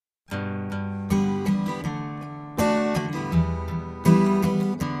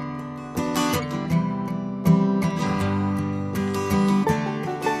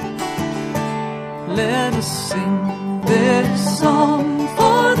us sing this song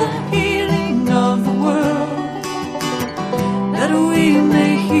for the healing of the world, that we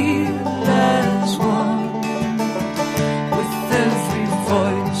may heal as one. With every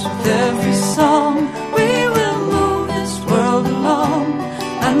voice, with every song, we will move this world along,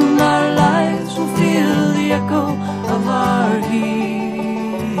 and our lives will feel the echo of our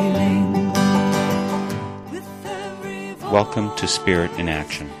healing. Welcome to Spirit in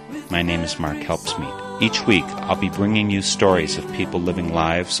Action. My name is Mark Helpsmeet. Each week, I'll be bringing you stories of people living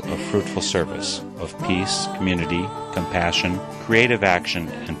lives of fruitful service, of peace, community, compassion, creative action,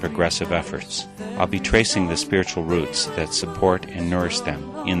 and progressive efforts. I'll be tracing the spiritual roots that support and nourish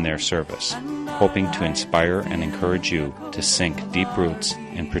them in their service, hoping to inspire and encourage you to sink deep roots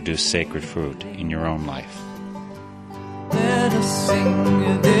and produce sacred fruit in your own life. Let us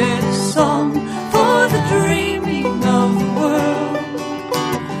sing this song for the dreaming of the world,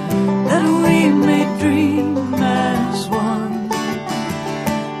 that we may dream as one.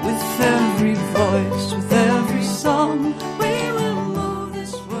 With every voice, with every song, we will move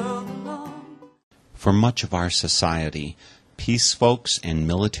this world along. For much of our society, peace folks and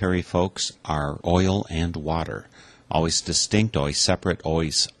military folks are oil and water, always distinct, always separate,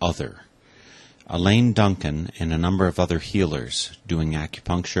 always other. Elaine Duncan and a number of other healers doing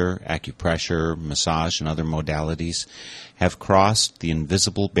acupuncture, acupressure, massage, and other modalities have crossed the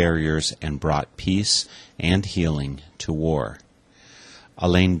invisible barriers and brought peace and healing to war.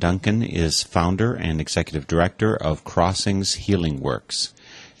 Elaine Duncan is founder and executive director of Crossings Healing Works.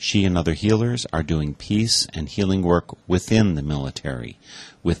 She and other healers are doing peace and healing work within the military,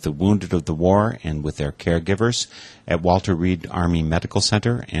 with the wounded of the war and with their caregivers at Walter Reed Army Medical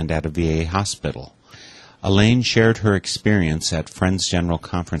Center and at a VA hospital. Elaine shared her experience at Friends General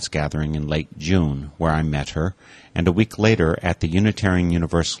Conference gathering in late June, where I met her, and a week later at the Unitarian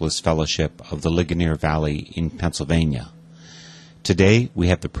Universalist Fellowship of the Ligonier Valley in Pennsylvania. Today, we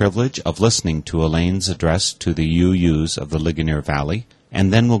have the privilege of listening to Elaine's address to the UUs of the Ligonier Valley,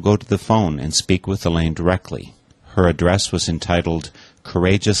 and then we'll go to the phone and speak with Elaine directly. Her address was entitled,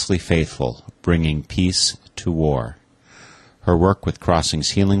 Courageously Faithful, Bringing Peace to War. Her work with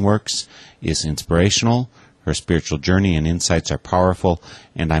Crossings Healing Works is inspirational, her spiritual journey and insights are powerful,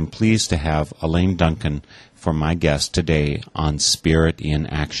 and I'm pleased to have Elaine Duncan for my guest today on Spirit in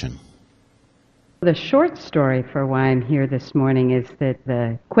Action. The short story for why I'm here this morning is that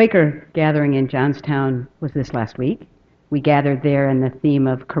the Quaker gathering in Johnstown was this last week. We gathered there in the theme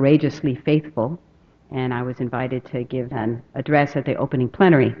of Courageously Faithful, and I was invited to give an address at the opening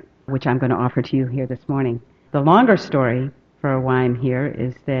plenary, which I'm going to offer to you here this morning. The longer story for why I'm here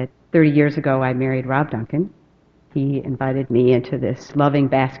is that 30 years ago I married Rob Duncan. He invited me into this loving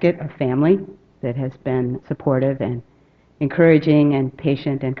basket of family that has been supportive and encouraging and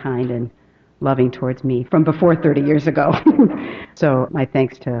patient and kind and loving towards me from before 30 years ago. So my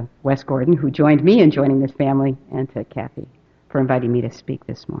thanks to Wes Gordon, who joined me in joining this family, and to Kathy for inviting me to speak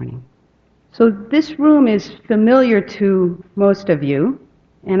this morning. So this room is familiar to most of you,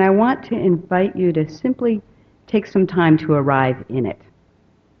 and I want to invite you to simply take some time to arrive in it.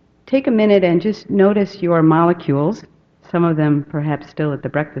 Take a minute and just notice your molecules, some of them perhaps still at the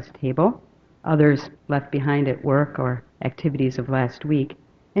breakfast table, others left behind at work or activities of last week,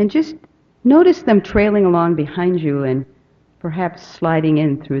 and just notice them trailing along behind you and perhaps sliding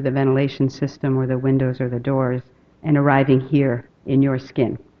in through the ventilation system or the windows or the doors and arriving here in your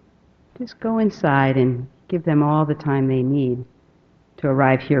skin. Just go inside and give them all the time they need to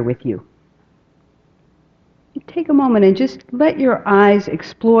arrive here with you. You take a moment and just let your eyes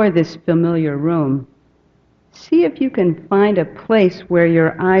explore this familiar room. See if you can find a place where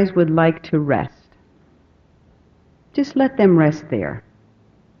your eyes would like to rest. Just let them rest there.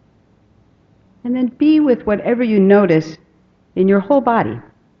 And then be with whatever you notice in your whole body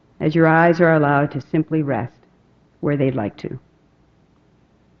as your eyes are allowed to simply rest where they'd like to.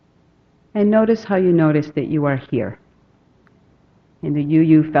 And notice how you notice that you are here in the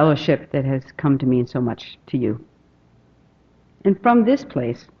UU fellowship that has come to mean so much to you. And from this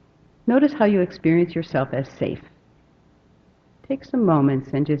place, notice how you experience yourself as safe. Take some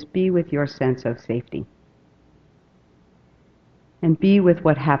moments and just be with your sense of safety. And be with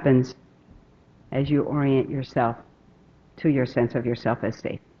what happens as you orient yourself to your sense of yourself as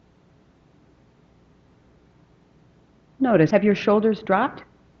safe. Notice, have your shoulders dropped?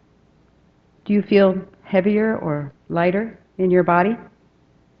 Do you feel heavier or lighter in your body?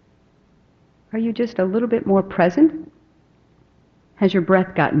 Are you just a little bit more present? Has your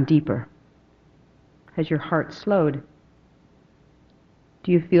breath gotten deeper? Has your heart slowed?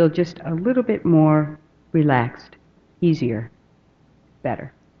 Do you feel just a little bit more relaxed, easier,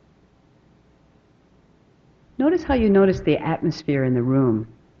 better? Notice how you notice the atmosphere in the room.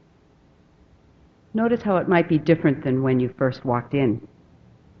 Notice how it might be different than when you first walked in.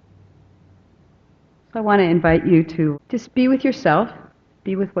 So I want to invite you to just be with yourself,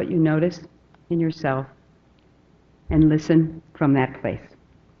 be with what you notice in yourself, and listen from that place.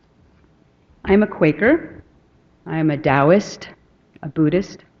 I'm a Quaker. I am a Taoist, a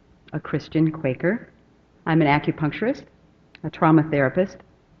Buddhist, a Christian Quaker. I'm an acupuncturist, a trauma therapist,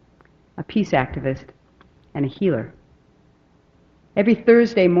 a peace activist, and a healer. Every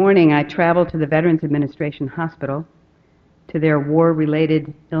Thursday morning I travel to the Veterans Administration Hospital, to their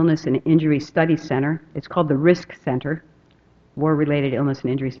War-Related Illness and Injury Study Center. It's called the RISC Center, War-Related Illness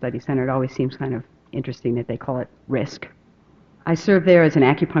and Injury Study Center. It always seems kind of interesting that they call it RISC. I serve there as an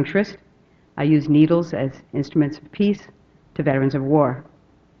acupuncturist. I use needles as instruments of peace to veterans of war.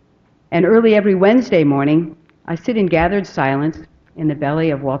 And early every Wednesday morning, I sit in gathered silence in the belly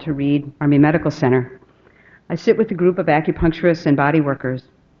of Walter Reed Army Medical Center. I sit with a group of acupuncturists and body workers.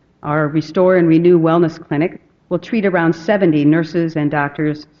 Our Restore and Renew Wellness Clinic will treat around 70 nurses and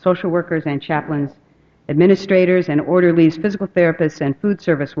doctors, social workers and chaplains, administrators and orderlies, physical therapists and food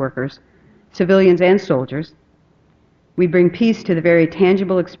service workers, civilians and soldiers. We bring peace to the very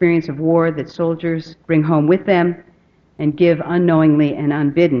tangible experience of war that soldiers bring home with them and give unknowingly and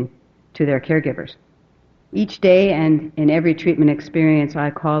unbidden to their caregivers. Each day and in every treatment experience, I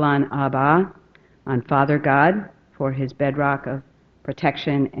call on Abba, on Father God, for his bedrock of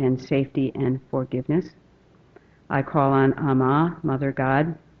protection and safety and forgiveness. I call on Amma, Mother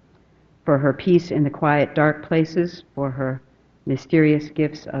God, for her peace in the quiet, dark places, for her mysterious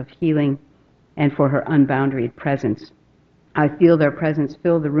gifts of healing, and for her unboundaried presence. I feel their presence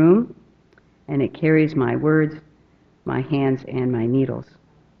fill the room, and it carries my words, my hands, and my needles.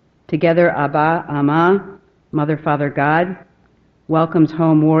 Together, Abba, Amma, Mother, Father, God, welcomes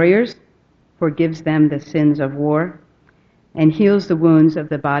home warriors, forgives them the sins of war, and heals the wounds of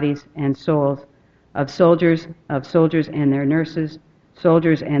the bodies and souls of soldiers and their nurses,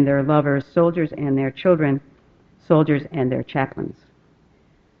 soldiers and their lovers, soldiers and their children, soldiers and their chaplains.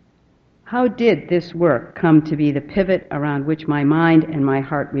 How did this work come to be the pivot around which my mind and my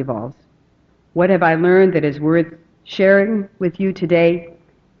heart revolves? What have I learned that is worth sharing with you today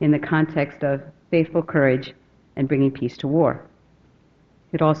in the context of faithful courage and bringing peace to war?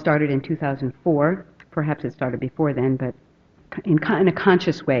 It all started in 2004. Perhaps it started before then, but in a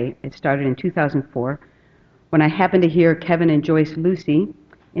conscious way, it started in 2004 when I happened to hear Kevin and Joyce Lucy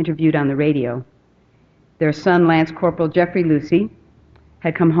interviewed on the radio. Their son, Lance Corporal Jeffrey Lucy,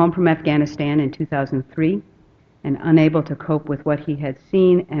 had come home from Afghanistan in 2003, and unable to cope with what he had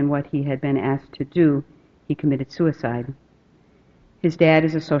seen and what he had been asked to do, he committed suicide. His dad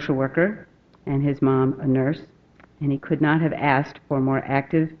is a social worker, and his mom a nurse, and he could not have asked for more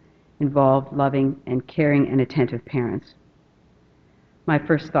active, involved, loving, and caring and attentive parents. My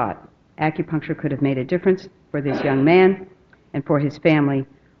first thought, acupuncture could have made a difference for this young man and for his family.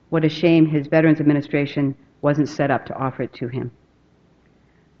 What a shame his Veterans Administration wasn't set up to offer it to him.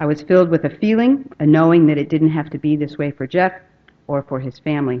 I was filled with a feeling, a knowing that it didn't have to be this way for Jeff or for his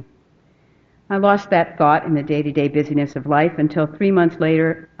family. I lost that thought in the day-to-day busyness of life until 3 months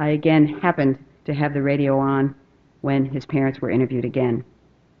later, I again happened to have the radio on when his parents were interviewed again.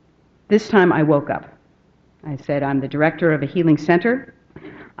 This time I woke up. I said, I'm the director of a healing center.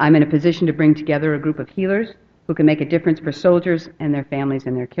 I'm in a position to bring together a group of healers who can make a difference for soldiers and their families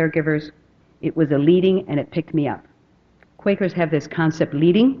and their caregivers. It was a leading, and it picked me up. Quakers have this concept,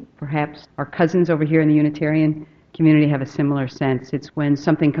 leading. Perhaps our cousins over here in the Unitarian community have a similar sense. It's when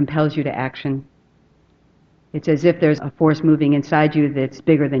something compels you to action. It's as if there's a force moving inside you that's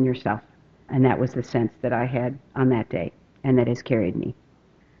bigger than yourself. And that was the sense that I had on that day, and that has carried me.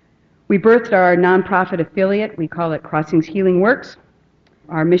 We birthed our nonprofit affiliate. We call it Crossings Healing Works.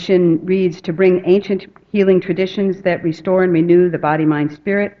 Our mission reads to bring ancient healing traditions that restore and renew the body, mind,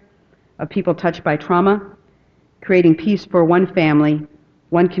 spirit of people touched by trauma, creating peace for one family,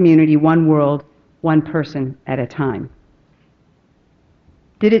 one community, one world, one person at a time.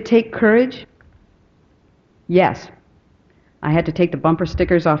 Did it take courage? Yes. I had to take the bumper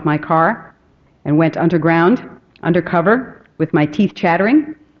stickers off my car and went underground, undercover, with my teeth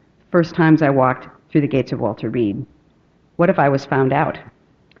chattering, first times I walked through the gates of Walter Reed. What if I was found out?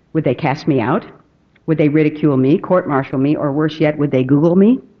 Would they cast me out? Would they ridicule me, court-martial me, or worse yet, would they Google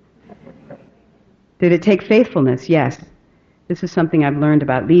me? Did it take faithfulness? Yes. This is something I've learned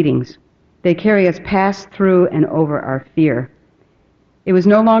about leadings. They carry us past, through, and over our fear. It was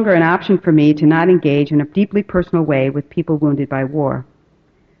no longer an option for me to not engage in a deeply personal way with people wounded by war.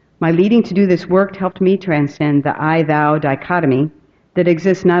 My leading to do this work helped me transcend the I-thou dichotomy that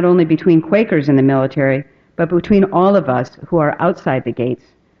exists not only between Quakers in the military, but between all of us who are outside the gates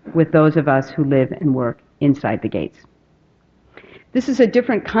with those of us who live and work inside the gates. This is a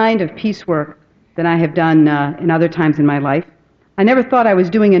different kind of peace work than I have done in other times in my life. I never thought I was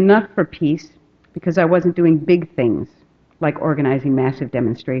doing enough for peace because I wasn't doing big things like organizing massive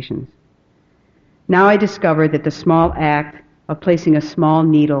demonstrations. Now I discover that the small act of placing a small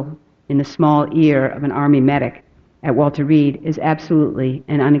needle in the small ear of an Army medic at Walter Reed is absolutely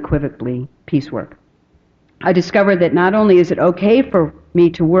and unequivocally peace work. I discover that not only is it okay for me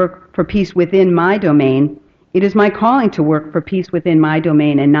to work for peace within my domain, it is my calling to work for peace within my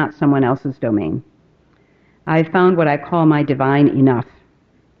domain and not someone else's domain. I have found what I call my divine enough.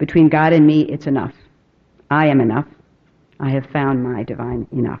 Between God and me, it's enough. I am enough. I have found my divine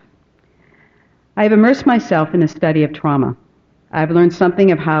enough. I have immersed myself in the study of trauma. I have learned something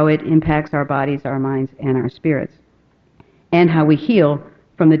of how it impacts our bodies, our minds, and our spirits, and how we heal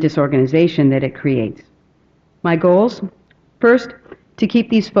from the disorganization that it creates. My goals? First, to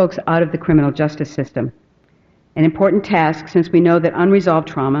keep these folks out of the criminal justice system. An important task since we know that unresolved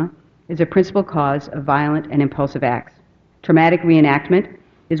trauma is a principal cause of violent and impulsive acts. Traumatic reenactment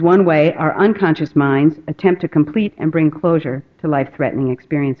is one way our unconscious minds attempt to complete and bring closure to life-threatening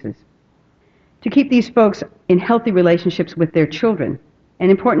experiences. To keep these folks in healthy relationships with their children,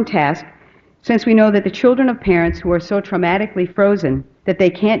 an important task since we know that the children of parents who are so traumatically frozen that they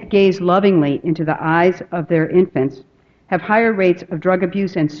can't gaze lovingly into the eyes of their infants have higher rates of drug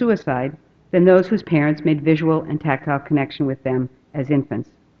abuse and suicide than those whose parents made visual and tactile connection with them as infants.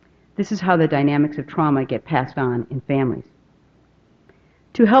 This is how the dynamics of trauma get passed on in families.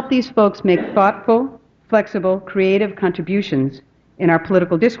 To help these folks make thoughtful, flexible, creative contributions in our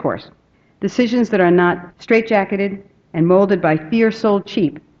political discourse, decisions that are not straitjacketed and molded by fear sold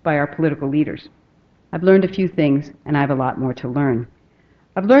cheap by our political leaders. I've learned a few things, and I have a lot more to learn.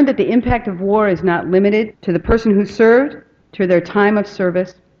 I've learned that the impact of war is not limited to the person who served, to their time of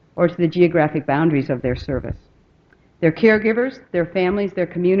service, or to the geographic boundaries of their service. Their caregivers, their families, their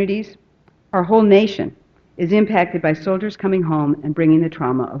communities, our whole nation is impacted by soldiers coming home and bringing the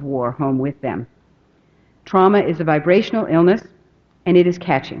trauma of war home with them. Trauma is a vibrational illness, and it is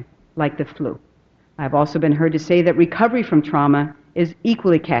catching, like the flu. I've also been heard to say that recovery from trauma is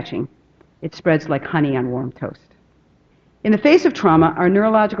equally catching. It spreads like honey on warm toast. In the face of trauma, our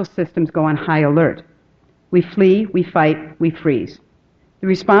neurological systems go on high alert. We flee, we fight, we freeze. The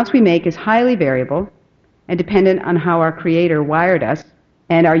response we make is highly variable and dependent on how our Creator wired us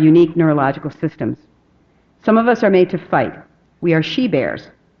and our unique neurological systems. Some of us are made to fight. We are she-bears.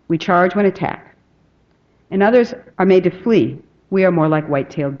 We charge when attacked. And others are made to flee. We are more like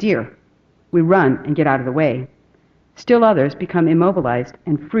white-tailed deer. We run and get out of the way. Still others become immobilized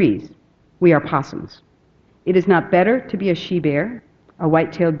and freeze. We are possums. It is not better to be a she-bear, a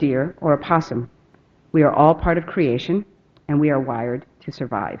white-tailed deer, or a possum. We are all part of creation, and we are wired to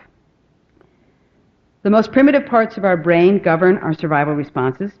survive. The most primitive parts of our brain govern our survival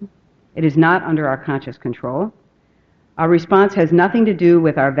responses. It is not under our conscious control. Our response has nothing to do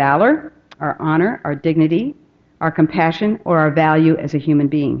with our valor, our honor, our dignity, our compassion, or our value as a human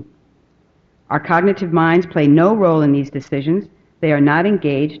being. Our cognitive minds play no role in these decisions. They are not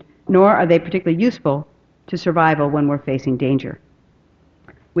engaged, nor are they particularly useful to survival when we're facing danger.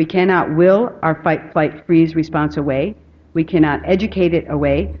 We cannot will our fight, flight, freeze response away. We cannot educate it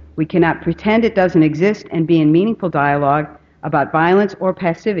away. We cannot pretend it doesn't exist and be in meaningful dialogue about violence or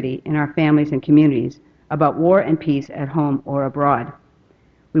passivity in our families and communities, about war and peace at home or abroad.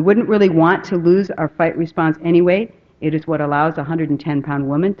 We wouldn't really want to lose our fight response anyway. It is what allows a 110-pound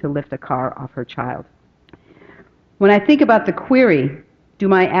woman to lift a car off her child. When I think about the query, do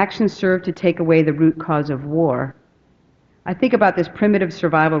my actions serve to take away the root cause of war? I think about this primitive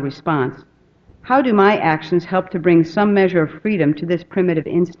survival response. How do my actions help to bring some measure of freedom to this primitive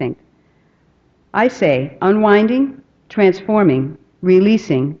instinct? I say unwinding, transforming,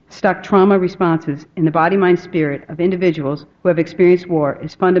 releasing stuck trauma responses in the body, mind, spirit of individuals who have experienced war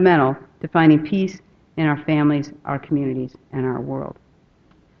is fundamental to finding peace in our families, our communities, and our world.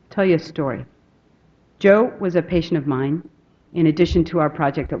 I'll tell you a story. Joe was a patient of mine. In addition to our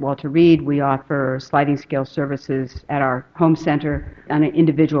project at Walter Reed, we offer sliding scale services at our home center on an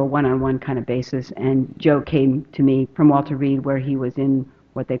individual one-on-one kind of basis. And Joe came to me from Walter Reed, where he was in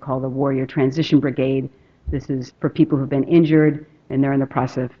what they call the Warrior Transition Brigade. This is for people who've been injured and they're in the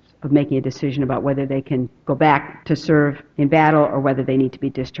process of making a decision about whether they can go back to serve in battle or whether they need to be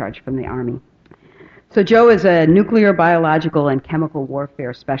discharged from the Army. So Joe is a nuclear, biological, and chemical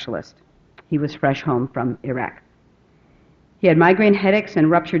warfare specialist. He was fresh home from Iraq. He had migraine headaches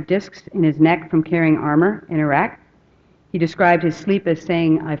and ruptured discs in his neck from carrying armor in Iraq. He described his sleep as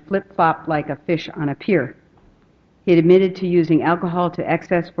saying, "I flip-flop like a fish on a pier." He admitted to using alcohol to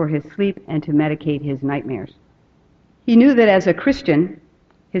excess for his sleep and to medicate his nightmares. He knew that as a Christian,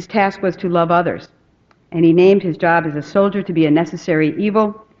 his task was to love others, and he named his job as a soldier to be a necessary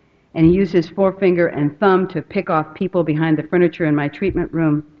evil, and he used his forefinger and thumb to pick off people behind the furniture in my treatment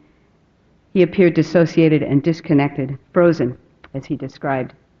room. He appeared dissociated and disconnected, frozen, as he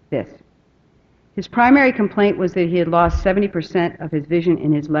described this. His primary complaint was that he had lost 70% of his vision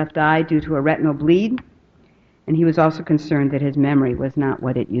in his left eye due to a retinal bleed, and he was also concerned that his memory was not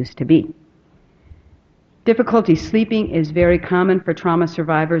what it used to be. Difficulty sleeping is very common for trauma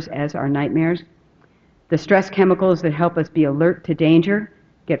survivors, as are nightmares. The stress chemicals that help us be alert to danger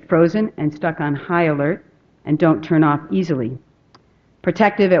get frozen and stuck on high alert and don't turn off easily.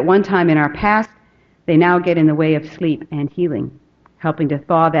 Protective at one time in our past, they now get in the way of sleep and healing. Helping to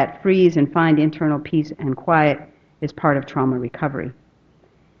thaw that freeze and find internal peace and quiet is part of trauma recovery.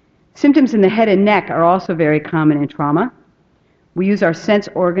 Symptoms in the head and neck are also very common in trauma. We use our sense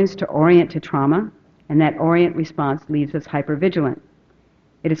organs to orient to trauma, and that orient response leaves us hypervigilant.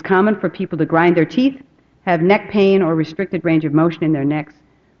 It is common for people to grind their teeth, have neck pain or restricted range of motion in their necks,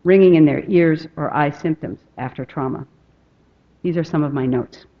 ringing in their ears, or eye symptoms after trauma. These are some of my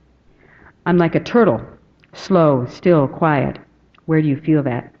notes. I'm like a turtle, slow, still, quiet. Where do you feel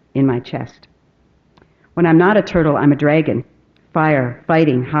that? In my chest. When I'm not a turtle, I'm a dragon. Fire,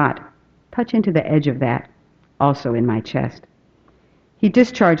 fighting, hot. Touch into the edge of that, also in my chest. He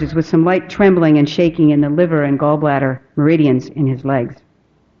discharges with some light trembling and shaking in the liver and gallbladder meridians in his legs.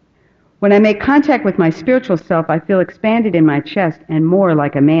 When I make contact with my spiritual self, I feel expanded in my chest and more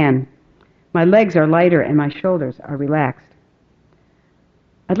like a man. My legs are lighter and my shoulders are relaxed.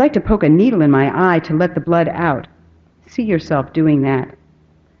 I'd like to poke a needle in my eye to let the blood out. See yourself doing that.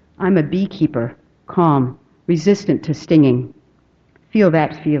 I'm a beekeeper, calm, resistant to stinging. Feel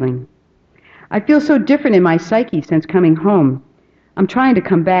that feeling. I feel so different in my psyche since coming home. I'm trying to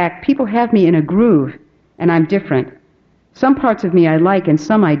come back. People have me in a groove, and I'm different. Some parts of me I like and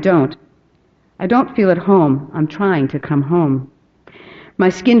some I don't. I don't feel at home. I'm trying to come home. My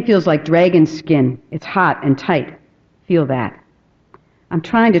skin feels like dragon skin. It's hot and tight. Feel that. I'm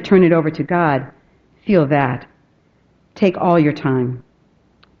trying to turn it over to God. Feel that. Take all your time.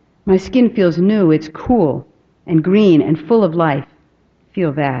 My skin feels new. It's cool and green and full of life.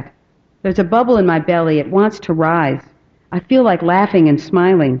 Feel that. There's a bubble in my belly. It wants to rise. I feel like laughing and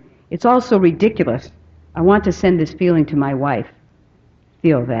smiling. It's all so ridiculous. I want to send this feeling to my wife.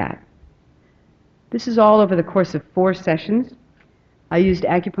 Feel that. This is all over the course of 4 sessions. I used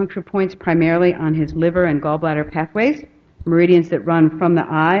acupuncture points primarily on his liver and gallbladder pathways, meridians that run from the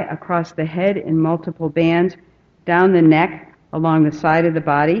eye across the head in multiple bands, down the neck, along the side of the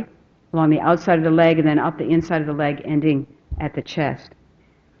body, along the outside of the leg, and then up the inside of the leg, ending at the chest.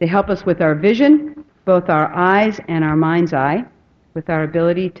 They help us with our vision, both our eyes and our mind's eye, with our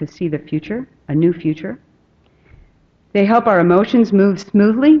ability to see the future, a new future. They help our emotions move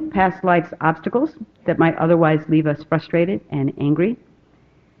smoothly past life's obstacles that might otherwise leave us frustrated and angry.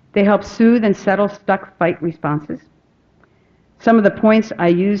 They help soothe and settle stuck fight responses. Some of the points I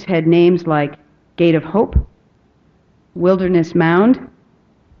used had names like Gate of Hope, Wilderness Mound,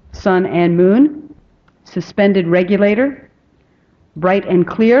 Sun and Moon, Suspended Regulator, Bright and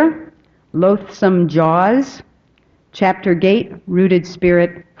Clear, Loathsome Jaws, Chapter Gate, Rooted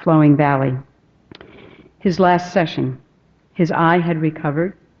Spirit, Flowing Valley. His last session, his eye had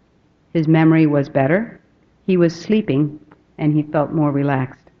recovered, his memory was better, he was sleeping, and he felt more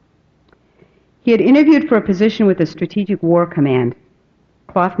relaxed. He had interviewed for a position with the Strategic War Command,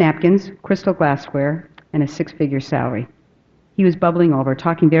 cloth napkins, crystal glassware, and a 6-figure salary. He was bubbling over,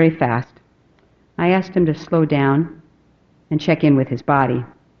 talking very fast. I asked him to slow down and check in with his body.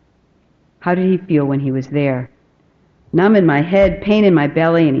 How did he feel when he was there? Numb in my head, pain in my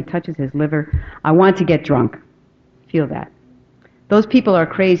belly, and he touches his liver. I want to get drunk. Feel that. Those people are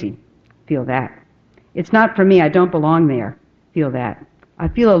crazy. Feel that. It's not for me. I don't belong there. Feel that. I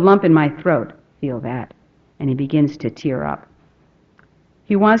feel a lump in my throat. Feel that. And he begins to tear up.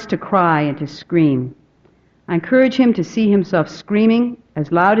 He wants to cry and to scream. I encourage him to see himself screaming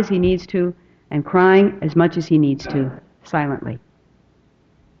as loud as he needs to and crying as much as he needs to, silently.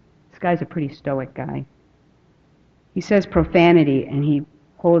 This guy's a pretty stoic guy. He says profanity, and he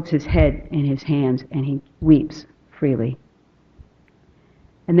holds his head in his hands, and he weeps freely.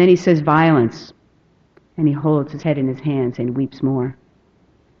 And then he says violence, and he holds his head in his hands and weeps more.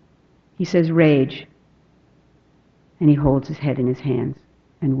 He says rage, and he holds his head in his hands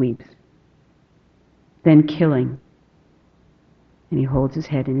and weeps. Then killing, and he holds his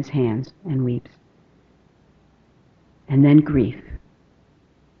head in his hands and weeps. And then grief,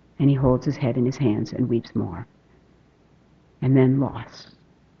 and he holds his head in his hands and weeps more. and then loss.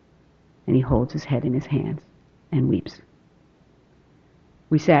 And he holds his head in his hands and weeps.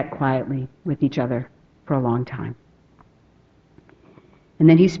 We sat quietly with each other for a long time. And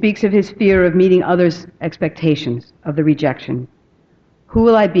then he speaks of his fear of meeting others' expectations, of the rejection. Who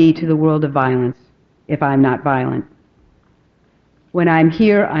will I be to the world of violence if I am not violent? When I am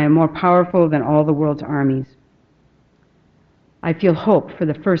here, I am more powerful than all the world's armies. I feel hope for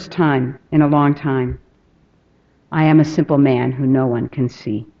the first time in a long time. I am a simple man who no one can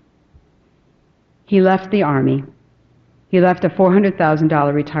see. He left the army. He left a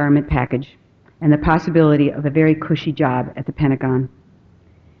 $400,000 retirement package and the possibility of a very cushy job at the Pentagon.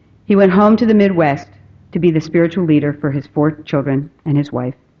 He went home to the Midwest to be the spiritual leader for his 4 children and his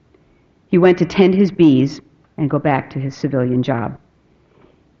wife. He went to tend his bees and go back to his civilian job.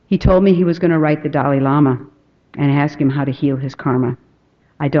 He told me he was going to write the Dalai Lama and ask him how to heal his karma.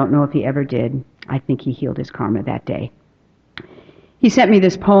 I don't know if he ever did. I think he healed his karma that day. He sent me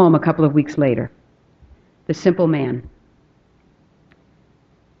this poem a couple of weeks later, The Simple Man.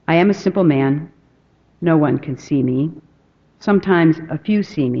 I am a simple man. No one can see me. Sometimes a few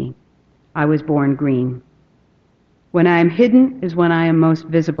see me. I was born green. When I am hidden is when I am most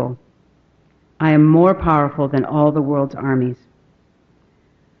visible. I am more powerful than all the world's armies.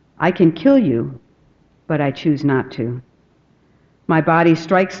 I can kill you, but I choose not to. My body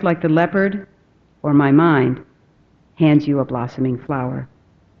strikes like the leopard, or my mind hands you a blossoming flower.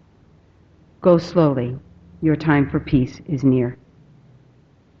 Go slowly. Your time for peace is near.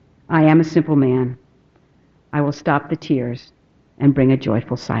 I am a simple man. I will stop the tears and bring a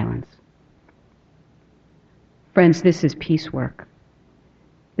joyful silence. Friends, this is peace work.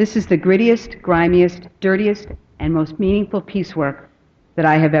 This is the grittiest, grimiest, dirtiest, and most meaningful peace work that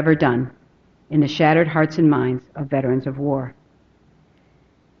I have ever done in the shattered hearts and minds of veterans of war.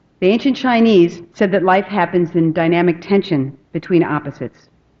 The ancient Chinese said that life happens in dynamic tension between opposites.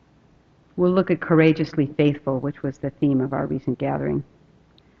 We'll look at courageously faithful, which was the theme of our recent gathering.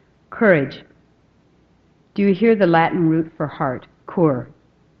 Courage. Do you hear the Latin root for heart, cur,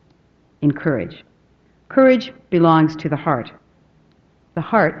 in courage? Courage belongs to the heart. The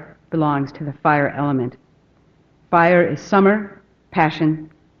heart belongs to the fire element. Fire is summer, passion,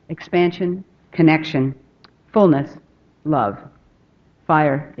 expansion, connection, fullness, love.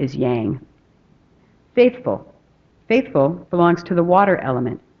 Fire is yang. Faithful. Faithful belongs to the water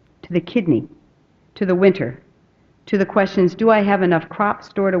element, to the kidney, to the winter, to the questions, do I have enough crops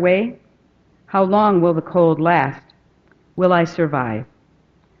stored away? How long will the cold last? Will I survive?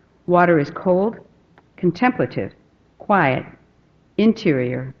 Water is cold, contemplative, quiet,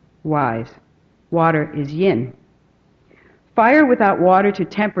 interior, wise. Water is yin. Fire without water to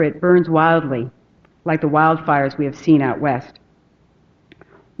temper it burns wildly, like the wildfires we have seen out west.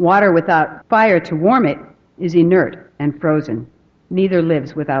 Water without fire to warm it is inert and frozen. Neither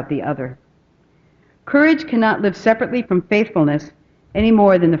lives without the other. Courage cannot live separately from faithfulness any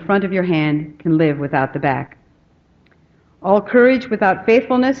more than the front of your hand can live without the back. All courage without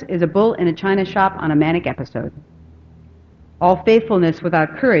faithfulness is a bull in a china shop on a manic episode. All faithfulness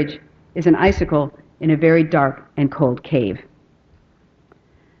without courage is an icicle in a very dark and cold cave.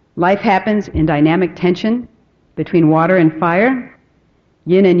 Life happens in dynamic tension between water and fire,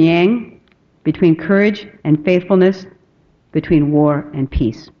 yin and yang, between courage and faithfulness, between war and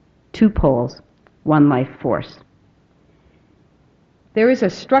peace. 2 poles, 1 life force. There is a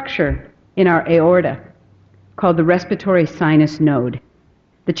structure in our aorta called the respiratory sinus node.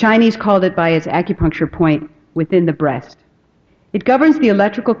 The Chinese called it by its acupuncture point within the breast. It governs the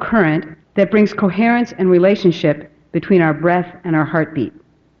electrical current that brings coherence and relationship between our breath and our heartbeat.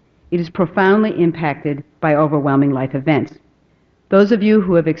 It is profoundly impacted by overwhelming life events. Those of you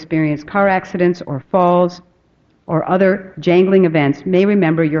who have experienced car accidents or falls or other jangling events may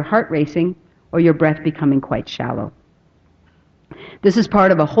remember your heart racing or your breath becoming quite shallow. This is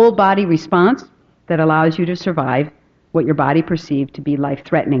part of a whole body response that allows you to survive what your body perceived to be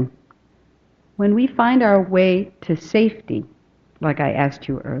life-threatening. When we find our way to safety, like I asked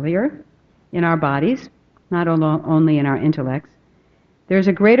you earlier, in our bodies, not only in our intellects, there's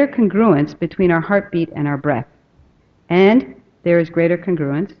a greater congruence between our heartbeat and our breath. And there is greater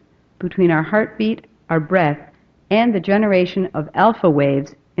congruence between our heartbeat, our breath, and the generation of alpha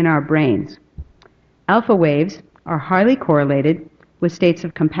waves in our brains. Alpha waves are highly correlated with states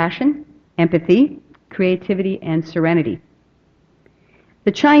of compassion, empathy, creativity, and serenity.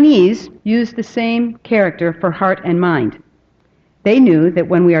 The Chinese used the same character for heart and mind. They knew that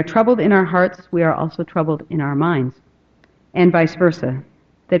when we are troubled in our hearts, we are also troubled in our minds, and vice versa,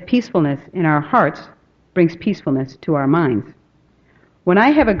 that peacefulness in our hearts brings peacefulness to our minds. When I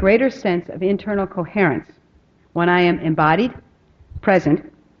have a greater sense of internal coherence, when I am embodied,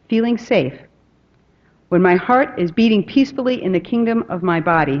 present, feeling safe. When my heart is beating peacefully in the kingdom of my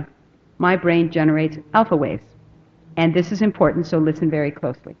body, my brain generates alpha waves. And this is important, so listen very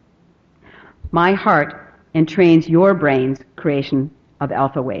closely. My heart entrains your brain's creation of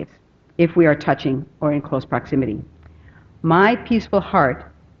alpha waves, if we are touching or in close proximity. My peaceful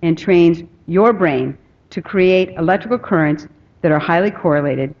heart entrains your brain to create electrical currents that are highly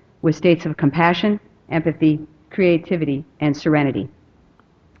correlated with states of compassion, empathy, creativity, and serenity.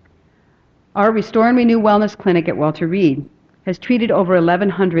 Our Restore and Renew Wellness Clinic at Walter Reed has treated over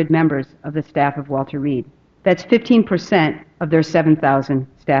 1,100 members of the staff of Walter Reed. That's 15% of their 7,000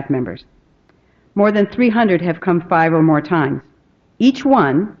 staff members. More than 300 have come 5 or more times. Each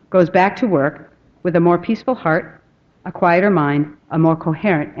one goes back to work with a more peaceful heart, a quieter mind, a more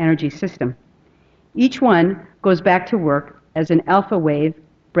coherent energy system. Each one goes back to work as an alpha wave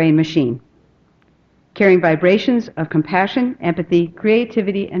brain machine, carrying vibrations of compassion, empathy,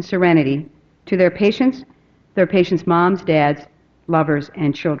 creativity, and serenity to their patients' moms, dads, lovers,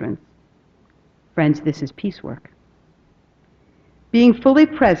 and children. Friends, this is peace work. Being fully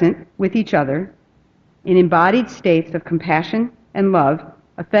present with each other in embodied states of compassion and love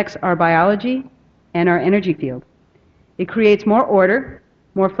affects our biology and our energy field. It creates more order,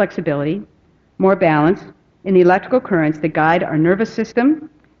 more flexibility, more balance in the electrical currents that guide our nervous system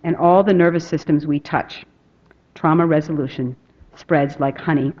and all the nervous systems we touch. Trauma resolution spreads like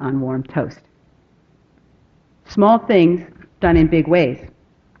honey on warm toast. Small things done in big ways.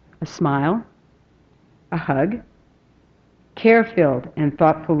 A smile, a hug, care-filled and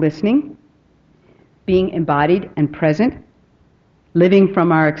thoughtful listening, being embodied and present, living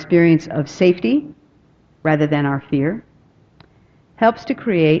from our experience of safety rather than our fear, helps to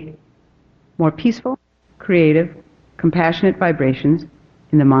create more peaceful, creative, compassionate vibrations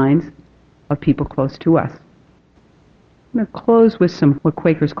in the minds of people close to us. I'm going to close with some what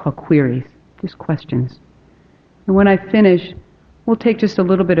Quakers call queries, just questions. And when I finish, we'll take just a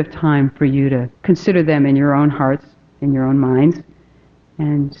little bit of time for you to consider them in your own hearts, in your own minds,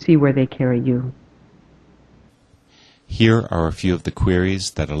 and see where they carry you. Here are a few of the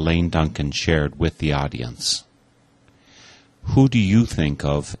queries that Elaine Duncan shared with the audience. Who do you think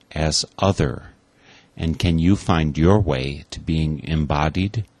of as other, and can you find your way to being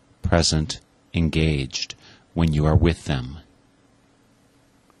embodied, present, engaged when you are with them?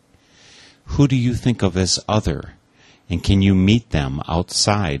 Who do you think of as other, and can you meet them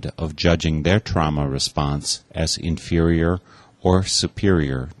outside of judging their trauma response as inferior or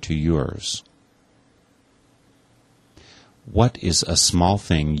superior to yours? What is a small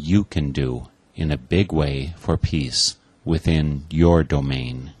thing you can do in a big way for peace within your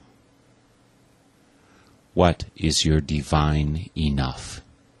domain? What is your divine enough?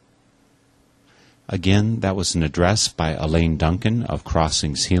 Again, that was an address by Elaine Duncan of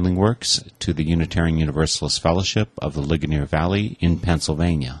Crossings Healing Works to the Unitarian Universalist Fellowship of the Ligonier Valley in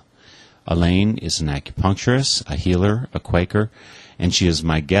Pennsylvania. Elaine is an acupuncturist, a healer, a Quaker, and she is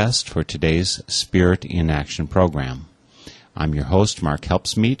my guest for today's Spirit in Action program. I'm your host, Mark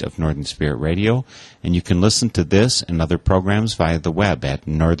Helpsmeet of Northern Spirit Radio, and you can listen to this and other programs via the web at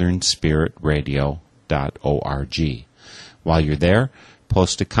northernspiritradio.org. While you're there,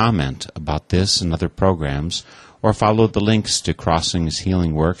 post a comment about this and other programs, or follow the links to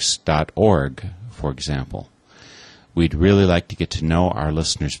crossingshealingworks.org, for example. We'd really like to get to know our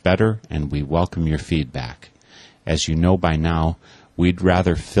listeners better, and we welcome your feedback. As you know by now, we'd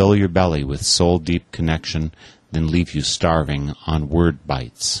rather fill your belly with soul-deep connection than leave you starving on word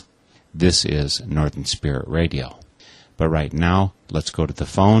bites. This is Northern Spirit Radio. But right now, let's go to the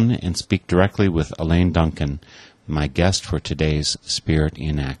phone and speak directly with Elaine Duncan, my guest for today's Spirit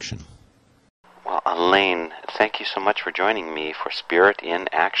in Action. Well, Elaine, thank you so much for joining me for Spirit in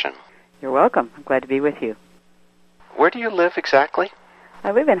Action. You're welcome. I'm glad to be with you. Where do you live exactly?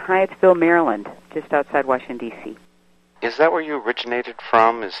 I live in Hyattsville, Maryland, just outside Washington, D.C. Is that where you originated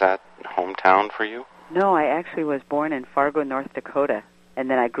from? Is that hometown for you? No, I actually was born in Fargo, North Dakota, and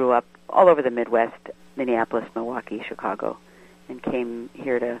then I grew up all over the Midwest, Minneapolis, Milwaukee, Chicago, and came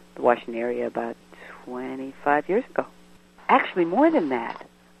here to the Washington area about 25 years ago. Actually, more than that.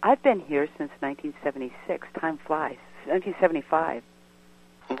 I've been here since 1976. Time flies. 1975.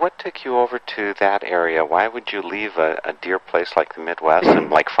 What took you over to that area? Why would you leave a dear place like the Midwest and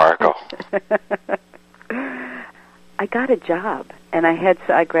like Fargo? I got a job, and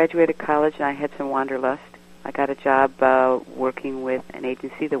I graduated college, and I had some wanderlust. I got a job working with an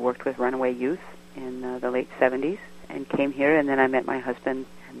agency that worked with runaway youth in the late 70s, and came here, and then I met my husband,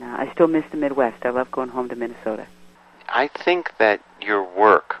 and I still miss the Midwest. I love going home to Minnesota. I think that your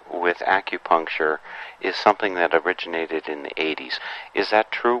work with acupuncture is something that originated in the 80s. Is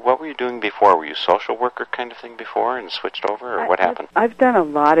that true? What were you doing before? Were you a social worker kind of thing before and switched over, or what happened? I've done a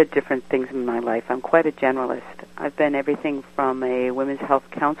lot of different things in my life. I'm quite a generalist. I've been everything from a women's health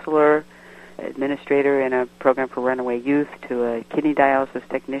counselor, administrator in a program for runaway youth, to a kidney dialysis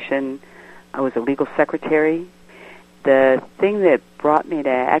technician. I was a legal secretary. The thing that brought me to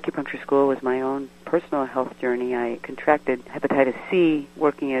acupuncture school was my own personal health journey. I contracted hepatitis C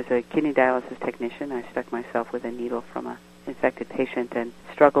working as a kidney dialysis technician. I stuck myself with a needle from an infected patient and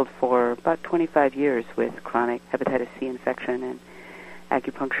struggled for about 25 years with chronic hepatitis C infection. And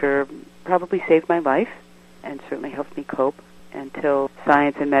acupuncture probably saved my life and certainly helped me cope until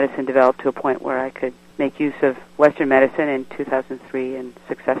science and medicine developed to a point where I could make use of Western medicine in 2003 and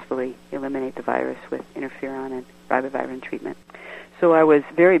successfully eliminate the virus with interferon and ribavirin treatment. So I was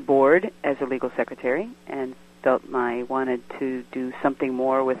very bored as a legal secretary and felt I wanted to do something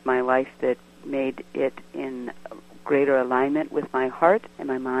more with my life that made it in greater alignment with my heart and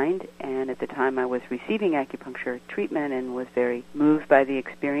my mind. And at the time I was receiving acupuncture treatment and was very moved by the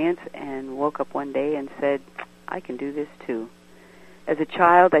experience and woke up one day and said, I can do this too. As a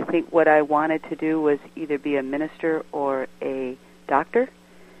child, I think what I wanted to do was either be a minister or a doctor.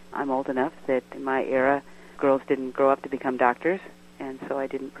 I'm old enough that in my era, girls didn't grow up to become doctors, and so I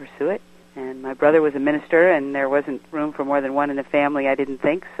didn't pursue it. And my brother was a minister, and there wasn't room for more than one in the family, I didn't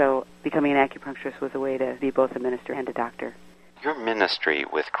think, so becoming an acupuncturist was a way to be both a minister and a doctor. Your ministry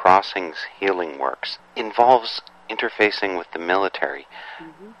with Crossings Healing Works involves interfacing with the military.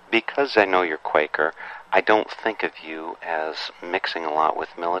 Mm-hmm. Because I know you're Quaker, I don't think of you as mixing a lot with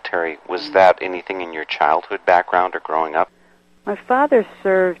military. Was that anything in your childhood background or growing up? My father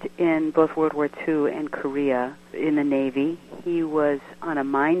served in both World War II and Korea in the Navy. He was on a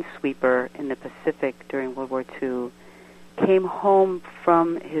minesweeper in the Pacific during World War II, came home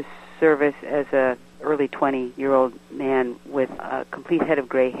from his service as a early 20-year-old man with a complete head of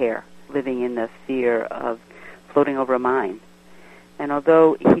gray hair, living in the fear of floating over a mine. And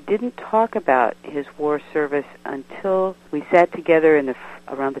although he didn't talk about his war service until we sat together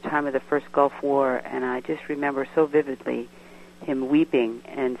around the time of the first Gulf War, and I just remember so vividly him weeping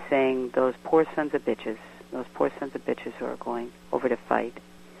and saying, those poor sons of bitches who are going over to fight.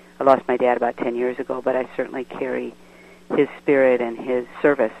 I lost my dad about 10 years ago, but I certainly carry his spirit and his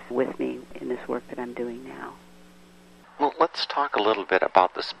service with me in this work that I'm doing now. Well, let's talk a little bit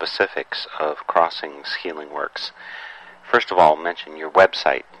about the specifics of Crossings Healing Works. First of all, mention your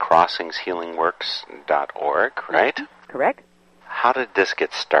website, crossingshealingworks.org, right? Correct. How did this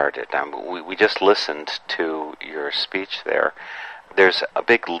get started? We just listened to your speech there. There's a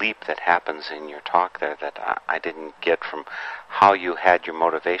big leap that happens in your talk there that I didn't get from how you had your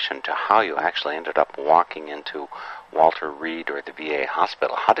motivation to how you actually ended up walking into Walter Reed or the VA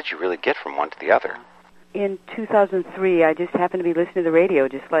hospital. How did you really get from one to the other? In 2003, I just happened to be listening to the radio,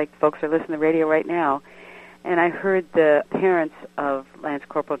 just like folks are listening to the radio right now, and I heard the parents of Lance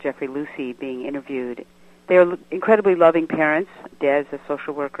Corporal Jeffrey Lucy being interviewed. They are incredibly loving parents. Dad's a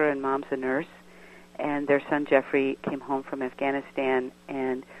social worker and Mom's a nurse. And their son Jeffrey came home from Afghanistan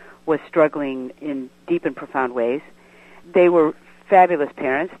and was struggling in deep and profound ways. They were fabulous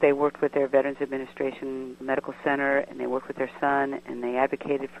parents. They worked with their Veterans Administration Medical Center, and they worked with their son, and they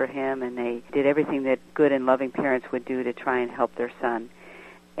advocated for him, and they did everything that good and loving parents would do to try and help their son.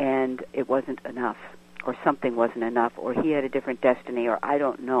 And it wasn't enough, or something wasn't enough, or he had a different destiny, or I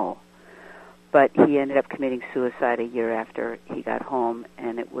don't know. But he ended up committing suicide a year after he got home,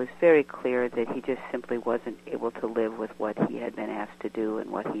 and it was very clear that he just simply wasn't able to live with what he had been asked to do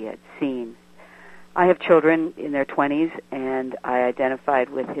and what he had seen. I have children in their 20s, and I identified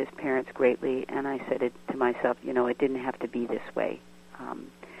with his parents greatly, and I said it to myself, it didn't have to be this way,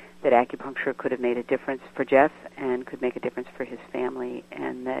 that acupuncture could have made a difference for Jeff and could make a difference for his family,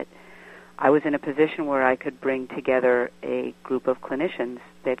 and that I was in a position where I could bring together a group of clinicians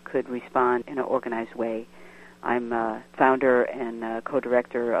that could respond in an organized way. I'm a founder and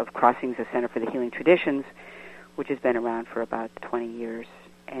co-director of Crossings, a Center for the Healing Traditions, which has been around for about 20 years,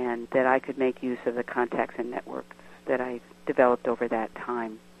 and that I could make use of the contacts and networks that I've developed over that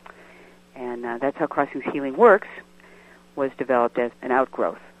time. And that's how Crossings Healing Works was developed as an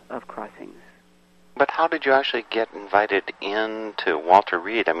outgrowth of Crossings. But how did you actually get invited into Walter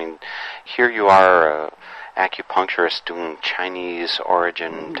Reed? I mean, here you are, an acupuncturist doing Chinese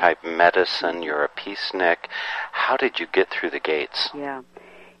origin type medicine. You're a peacenik. How did you get through the gates? Yeah.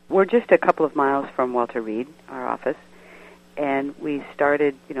 We're just a couple of miles from Walter Reed, our office, and we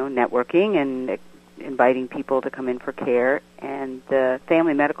started, networking and inviting people to come in for care. And the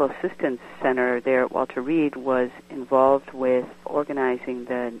Family Medical Assistance Center there at Walter Reed was involved with organizing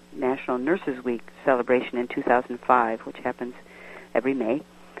the National Nurses Week celebration in 2005, which happens every May.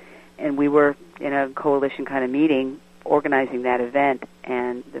 And we were in a coalition kind of meeting organizing that event,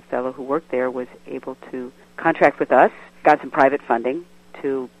 and the fellow who worked there was able to contract with us, got some private funding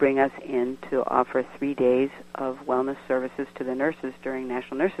to bring us in to offer 3 days of wellness services to the nurses during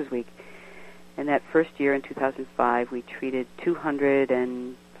National Nurses Week. And that first year in 2005, we treated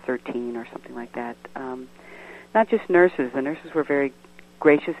 213 or something like that. Not just nurses. The nurses were very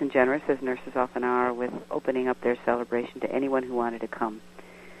gracious and generous, as nurses often are, with opening up their celebration to anyone who wanted to come.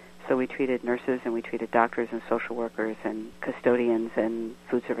 So we treated nurses, and we treated doctors and social workers and custodians and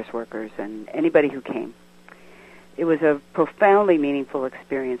food service workers and anybody who came. It was a profoundly meaningful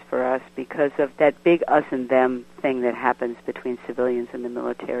experience for us because of that big us and them thing that happens between civilians and the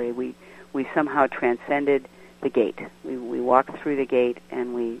military. We somehow transcended the gate. We walked through the gate,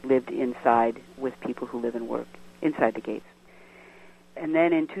 and we lived inside with people who live and work inside the gates. And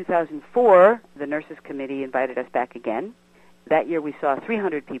then in 2004, the Nurses Committee invited us back again. That year we saw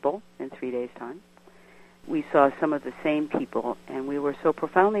 300 people in 3 days' time. We saw some of the same people, and we were so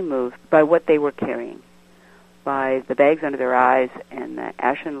profoundly moved by what they were carrying, by the bags under their eyes and the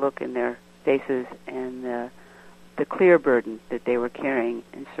ashen look in their faces and the clear burden that they were carrying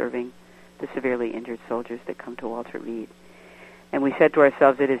in serving the severely injured soldiers that come to Walter Reed. And we said to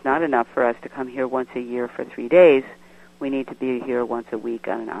ourselves, it is not enough for us to come here once a year for 3 days. We need to be here once a week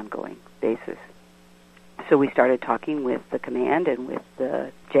on an ongoing basis. So we started talking with the command and with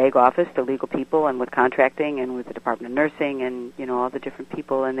the JAG office, the legal people, and with contracting and with the Department of Nursing and, all the different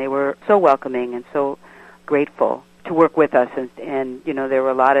people. And they were so welcoming and so grateful to work with us. And there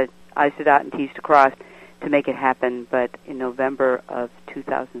were a lot of I's to dot and T's to cross to make it happen. But in November of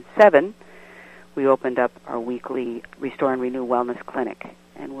 2007, we opened up our weekly Restore and Renew Wellness Clinic.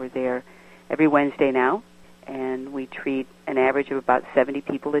 And we're there every Wednesday now. And we treat an average of about 70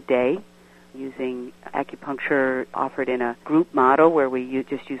 people a day, using acupuncture offered in a group model where we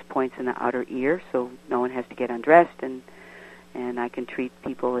just use points in the outer ear so no one has to get undressed, and I can treat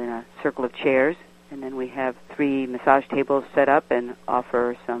people in a circle of chairs. And then we have 3 massage tables set up and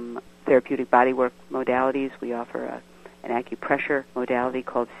offer some therapeutic bodywork modalities. We offer an acupressure modality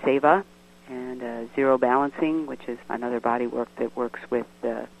called Seva, and zero balancing, which is another bodywork that works with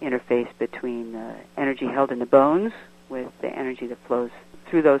the interface between the energy held in the bones with the energy that flows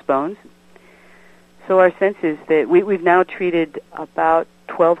through those bones. So our sense is that we've now treated about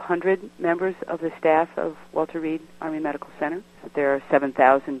 1,200 members of the staff of Walter Reed Army Medical Center. So there are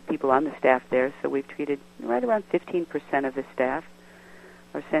 7,000 people on the staff there, so we've treated right around 15% of the staff.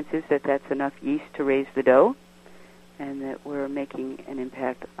 Our sense is that that's enough yeast to raise the dough, and that we're making an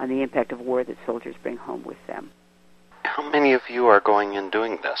impact on the impact of war that soldiers bring home with them. How many of you are going and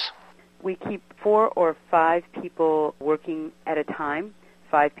doing this? We keep 4 or 5 people working at a time.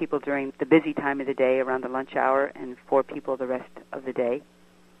 5 people during the busy time of the day around the lunch hour, and 4 people the rest of the day.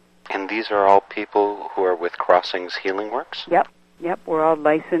 And these are all people who are with Crossings Healing Works? Yep. We're all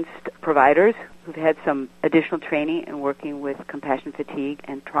licensed providers who've had some additional training in working with compassion fatigue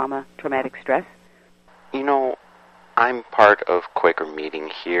and traumatic stress. I'm part of Quaker Meeting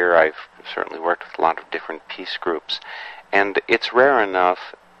here. I've certainly worked with a lot of different peace groups, and it's rare enough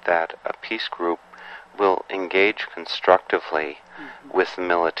that a peace group will engage constructively with the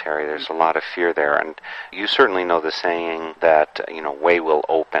military. There's a lot of fear there, and you certainly know the saying that, way will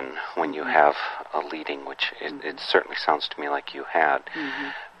open when you have a leading, which it certainly sounds to me like you had.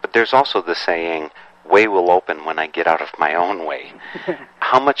 But there's also the saying, way will open when I get out of my own way.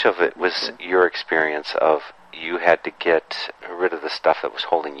 How much of it was your experience of you had to get rid of the stuff that was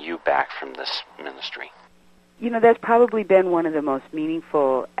holding you back from this ministry? That's probably been one of the most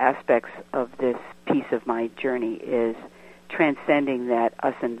meaningful aspects of this piece of my journey, is transcending that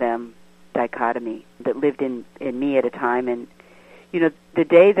us and them dichotomy that lived in me at a time. And, the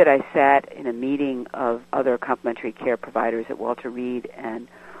day that I sat in a meeting of other complementary care providers at Walter Reed, and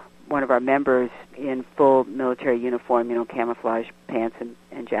one of our members in full military uniform, camouflage pants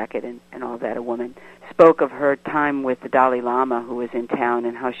and jacket and all that, a woman, spoke of her time with the Dalai Lama who was in town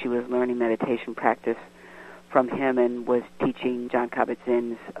and how she was learning meditation practice from him and was teaching Jon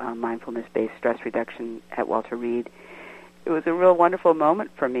Kabat-Zinn's mindfulness-based stress reduction at Walter Reed. It was a real wonderful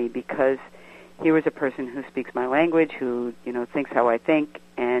moment for me, because here was a person who speaks my language, who, thinks how I think,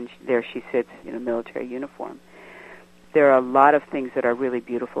 and there she sits in a military uniform. There are a lot of things that are really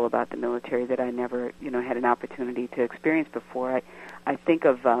beautiful about the military that I never, had an opportunity to experience before. I think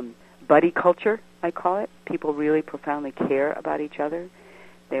of buddy culture, I call it. People really profoundly care about each other.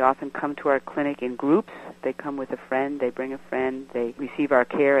 They often come to our clinic in groups. They come with a friend, they bring a friend, they receive our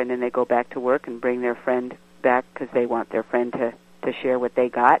care, and then they go back to work and bring their friend back because they want their friend to share what they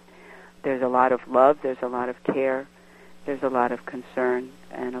got. There's a lot of love, there's a lot of care, there's a lot of concern,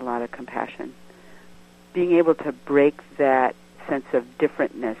 and a lot of compassion. Being able to break that sense of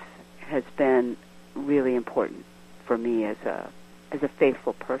differentness has been really important for me as a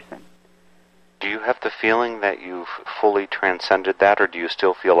faithful person. Do you have the feeling that you've fully transcended that, or do you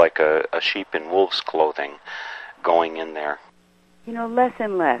still feel like a sheep in wolf's clothing going in there? You know, less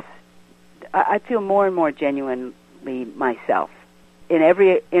and less. I feel more and more genuinely myself. In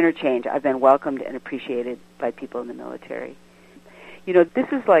every interchange, I've been welcomed and appreciated by people in the military. You know, this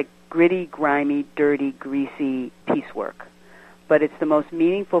is like gritty, grimy, dirty, greasy piecework. But it's the most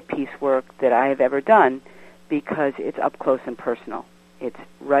meaningful piecework that I have ever done because it's up close and personal. It's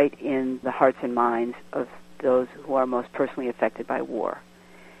right in the hearts and minds of those who are most personally affected by war.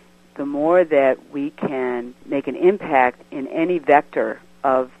 The more that we can make an impact in any vector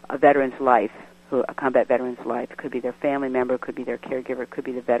of a veteran's life, a combat veteran's life, it could be their family member, it could be their caregiver, it could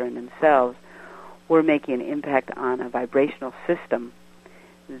be the veteran themselves, we're making an impact on a vibrational system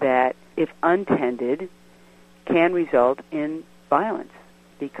that, if untended, can result in violence,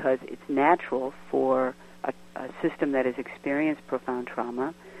 because it's natural for a system that has experienced profound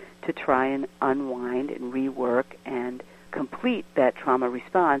trauma to try and unwind and rework and complete that trauma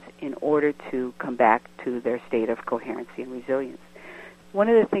response in order to come back to their state of coherency and resilience. One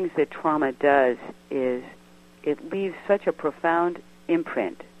of the things that trauma does is it leaves such a profound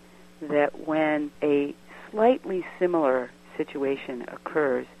imprint that when a slightly similar situation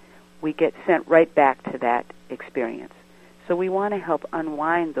occurs, we get sent right back to that experience. So we want to help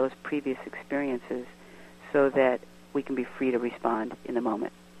unwind those previous experiences so that we can be free to respond in the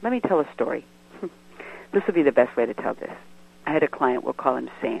moment. Let me tell a story. This will be the best way to tell this. I had a client, we'll call him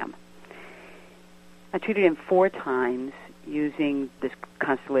Sam. I treated him 4 times using this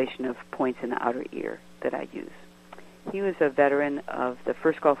constellation of points in the outer ear that I use. He was a veteran of the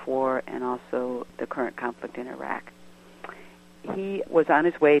first Gulf War and also the current conflict in Iraq. He was on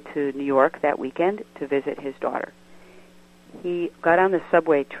his way to New York that weekend to visit his daughter. He got on the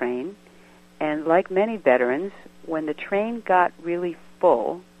subway train, and like many veterans, when the train got really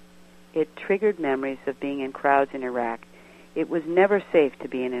full, it triggered memories of being in crowds in Iraq. It was never safe to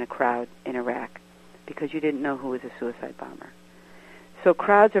be in a crowd in Iraq because you didn't know who was a suicide bomber. So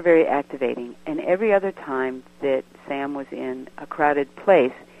crowds are very activating, and every other time that Sam was in a crowded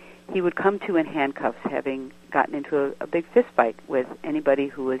place, he would come to in handcuffs, having gotten into a big fist fight with anybody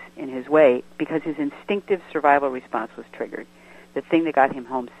who was in his way because his instinctive survival response was triggered. The thing that got him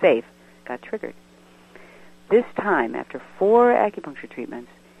home safe got triggered. This time, after 4 acupuncture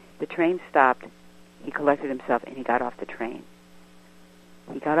treatments, the train stopped, he collected himself, and he got off the train.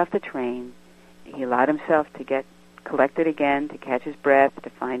 He got off the train, he allowed himself to get collected again, to catch his breath, to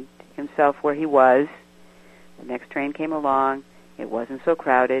find himself where he was. The next train came along, it wasn't so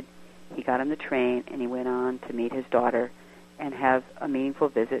crowded. He got on the train, and he went on to meet his daughter and have a meaningful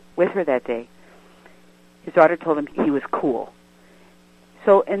visit with her that day. His daughter told him he was cool.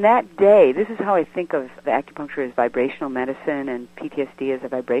 So in that day, this is how I think of the acupuncture as vibrational medicine and PTSD as a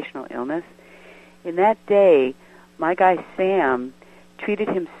vibrational illness. In that day, my guy Sam treated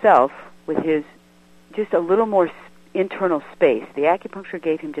himself with his just a little more internal space. The acupuncture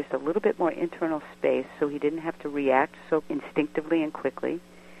gave him just a little bit more internal space so he didn't have to react so instinctively and quickly.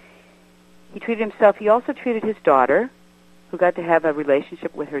 He treated himself. He also treated his daughter, who got to have a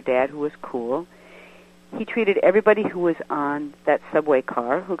relationship with her dad, who was cool. He treated everybody who was on that subway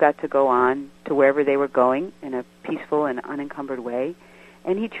car, who got to go on to wherever they were going in a peaceful and unencumbered way.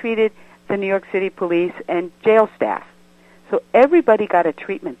 And he treated the New York City police and jail staff. So everybody got a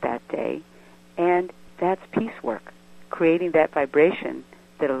treatment that day, and that's piecework, creating that vibration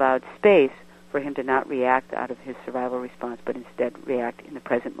that allowed space for him to not react out of his survival response, but instead react in the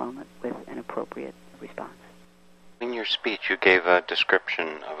present moment with an appropriate response. In your speech, you gave a description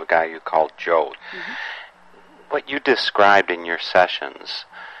of a guy you called Joe. Mm-hmm. What you described in your sessions,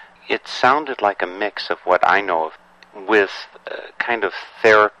 it sounded like a mix of what I know of with kind of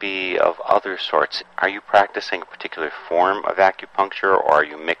therapy of other sorts. Are you practicing a particular form of acupuncture, or are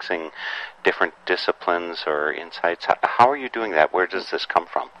you mixing different disciplines or insights? How are you doing that? Where does this come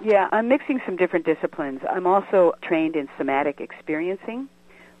from? Yeah, I'm mixing some different disciplines. I'm also trained in somatic experiencing,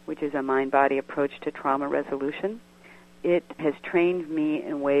 which is a mind-body approach to trauma resolution. It has trained me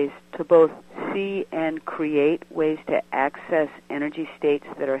in ways to both see and create ways to access energy states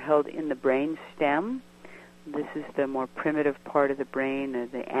that are held in the brain stem. This is the more primitive part of the brain,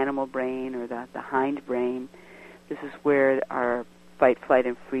 the animal brain or the hind brain. This is where our fight, flight,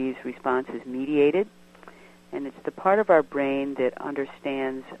 and freeze response is mediated. And it's the part of our brain that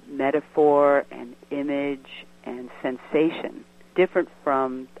understands metaphor and image and sensation, different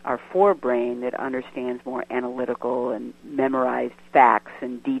from our forebrain that understands more analytical and memorized facts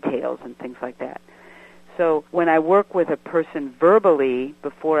and details and things like that. So when I work with a person verbally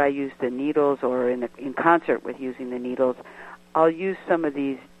before I use the needles or in concert with using the needles, I'll use some of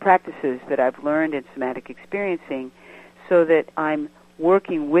these practices that I've learned in somatic experiencing so that I'm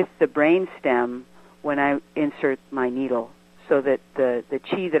working with the brainstem when I insert my needle, so that the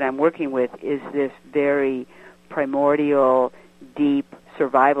chi that I'm working with is this very primordial, deep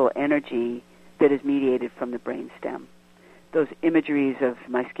survival energy that is mediated from the brainstem. Those imageries of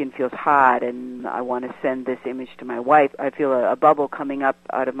my skin feels hot and I want to send this image to my wife, I feel a bubble coming up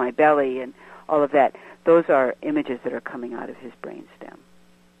out of my belly and all of that, those are images that are coming out of his brainstem.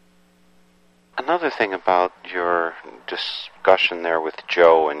 Another thing about your discussion there with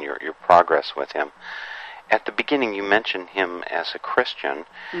Joe and your progress with him, at the beginning you mentioned him as a Christian,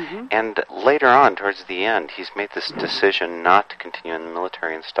 and later on, towards the end, he's made this decision not to continue in the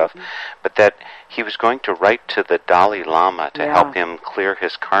military and stuff, but that he was going to write to the Dalai Lama to help him clear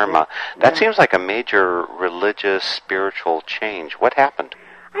his karma. That seems like a major religious, spiritual change. What happened?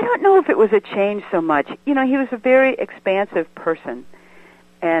 I don't know if it was a change so much. You know, he was a very expansive person.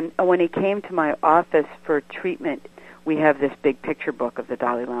 And when he came to my office for treatment, we have this big picture book of the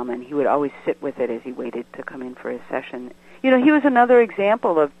Dalai Lama, and he would always sit with it as he waited to come in for his session. You know, he was another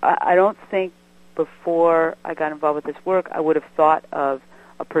example of, I don't think before I got involved with this work, I would have thought of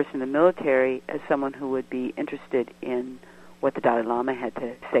a person in the military as someone who would be interested in what the Dalai Lama had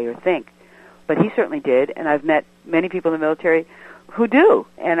to say or think. But he certainly did, and I've met many people in the military who do,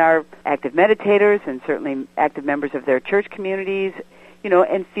 and are active meditators and certainly active members of their church communities, you know,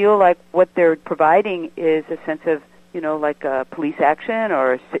 and feel like what they're providing is a sense of, you know, like a police action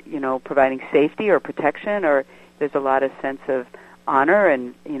or, you know, providing safety or protection, or there's a lot of sense of honor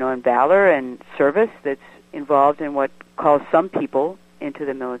and, you know, and valor and service that's involved in what calls some people into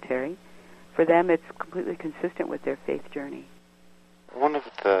the military. For them, it's completely consistent with their faith journey. One of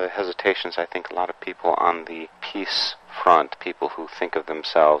the hesitations, I think, a lot of people on the peace front, people who think of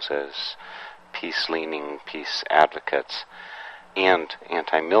themselves as peace-leaning, peace advocates, and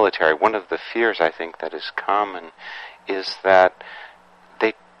anti-military, one of the fears I think that is common is that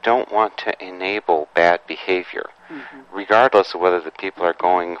they don't want to enable bad behavior, regardless of whether the people are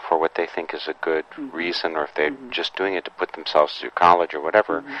going for what they think is a good reason or if they're just doing it to put themselves through college or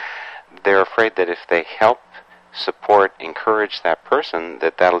whatever. They're afraid that if they help, support, encourage that person,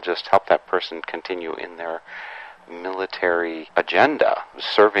 that'll just help that person continue in their military agenda,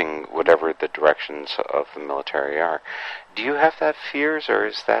 serving whatever the directions of the military are. Do you have that fears, or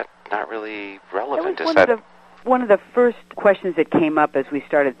is that not really relevant? That was one of the first questions that came up as we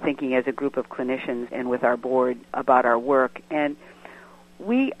started thinking as a group of clinicians and with our board about our work. And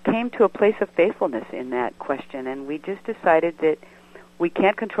we came to a place of faithfulness in that question, and we just decided that we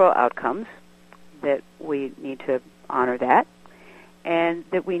can't control outcomes, that we need to honor that, and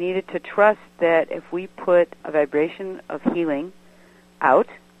that we needed to trust that if we put a vibration of healing out,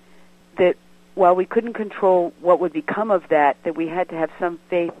 that while we couldn't control what would become of that we had to have some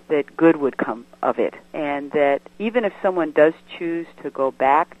faith that good would come of it, and that even if someone does choose to go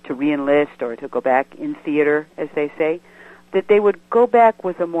back to re-enlist or to go back in theater, as they say, that they would go back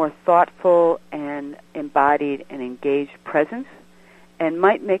with a more thoughtful and embodied and engaged presence, and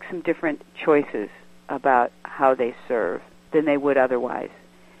might make some different choices about how they serve than they would otherwise.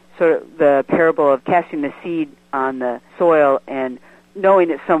 So the parable of casting the seed on the soil and knowing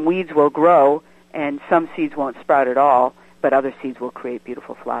that some weeds will grow and some seeds won't sprout at all, but other seeds will create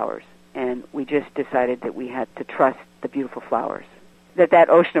beautiful flowers. And we just decided that we had to trust the beautiful flowers, that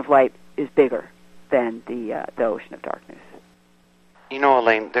ocean of light is bigger than the ocean of darkness. You know,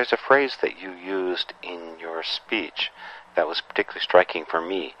 Elaine, there's a phrase that you used in your speech that was particularly striking for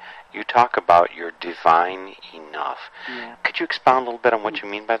me. You talk about your divine enough. Yeah. Could you expound a little bit on what you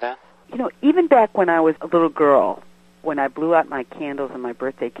mean by that? You know, even back when I was a little girl, when I blew out my candles on my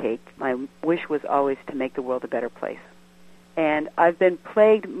birthday cake, my wish was always to make the world a better place. And I've been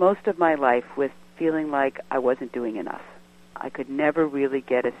plagued most of my life with feeling like I wasn't doing enough. I could never really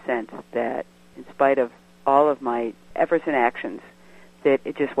get a sense that, in spite of all of my efforts and actions, that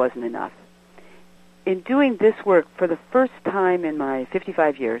it just wasn't enough. In doing this work for the first time in my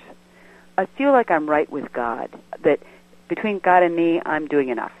 55 years, I feel like I'm right with God, that between God and me, I'm doing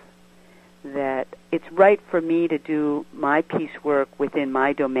enough, that it's right for me to do my peace work within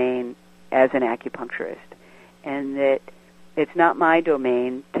my domain as an acupuncturist, and that It's not my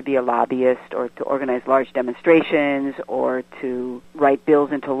domain to be a lobbyist or to organize large demonstrations or to write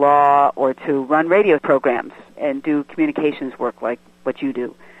bills into law or to run radio programs and do communications work like what you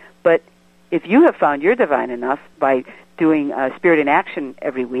do. But if you have found you're divine enough by doing Spirit in Action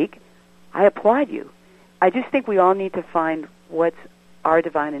every week, I applaud you. I just think we all need to find what's our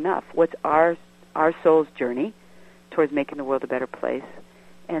divine enough, what's our soul's journey towards making the world a better place,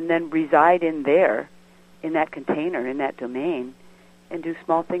 and then reside in there, in that container, in that domain, and do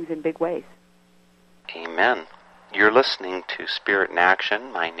small things in big ways. Amen. You're listening to Spirit in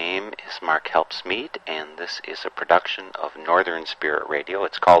Action. My name is Mark Helpsmeet, and this is a production of Northern Spirit Radio.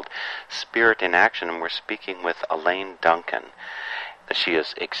 It's called Spirit in Action, and we're speaking with Elaine Duncan. She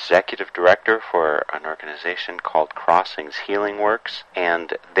is executive director for an organization called Crossings Healing Works,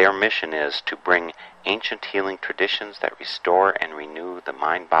 and their mission is to bring ancient healing traditions that restore and renew the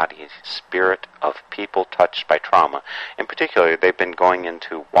mind, body, spirit of people touched by trauma. In particular, they've been going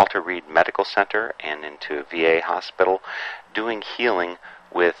into Walter Reed Medical Center and into VA Hospital, doing healing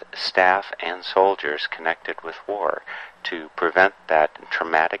with staff and soldiers connected with war to prevent that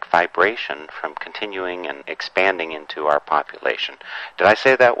traumatic vibration from continuing and expanding into our population. Did I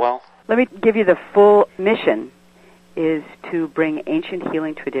say that well? Let me give you the full mission, is to bring ancient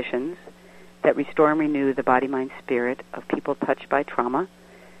healing traditions that restore and renew the body, mind, spirit of people touched by trauma,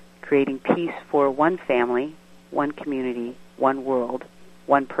 creating peace for one family, one community, one world,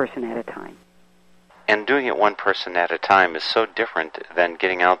 one person at a time. And doing it one person at a time is so different than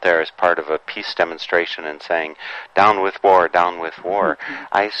getting out there as part of a peace demonstration and saying, down with war, down with war. Mm-hmm.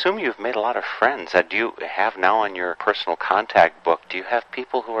 I assume you've made a lot of friends. Do you have now on your personal contact book, do you have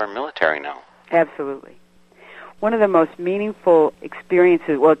people who are military now? Absolutely. One of the most meaningful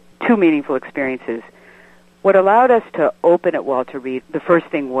experiences, well, two meaningful experiences. What allowed us to open at Walter Reed, the first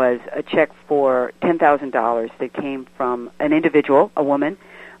thing was a check for $10,000 that came from an individual, a woman,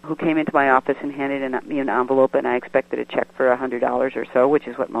 who came into my office and handed me an envelope, and I expected a check for $100 or so, which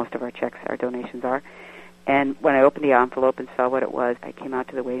is what most of our checks, our donations are. And when I opened the envelope and saw what it was, I came out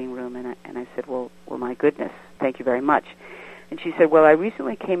to the waiting room and I said, well, my goodness, thank you very much. And she said, well, I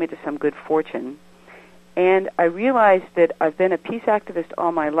recently came into some good fortune, and I realized that I've been a peace activist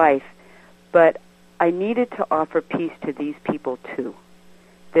all my life, but I needed to offer peace to these people too.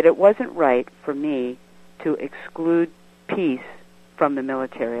 That it wasn't right for me to exclude peace from the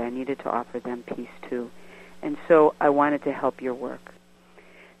military. I needed to offer them peace too. And so I wanted to help your work.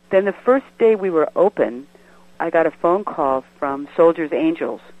 Then the first day we were open, I got a phone call from Soldiers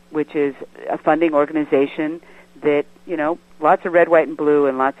Angels, which is a funding organization that, lots of red, white, and blue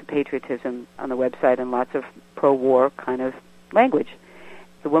and lots of patriotism on the website and lots of pro-war kind of language.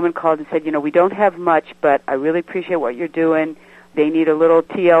 The woman called and said, we don't have much, but I really appreciate what you're doing. They need a little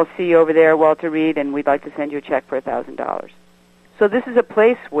TLC over there, Walter Reed, and we'd like to send you a check for $1,000. So this is a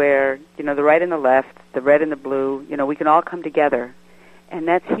place where, the right and the left, the red and the blue, we can all come together. And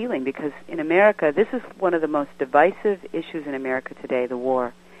that's healing, because in America, this is one of the most divisive issues in America today, the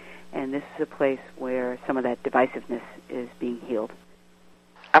war. And this is a place where some of that divisiveness is being healed.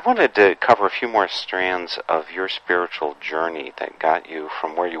 I wanted to cover a few more strands of your spiritual journey that got you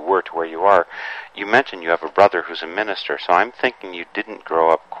from where you were to where you are. You mentioned you have a brother who's a minister, so I'm thinking you didn't grow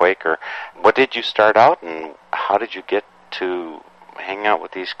up Quaker. What did you start out, and how did you get to hang out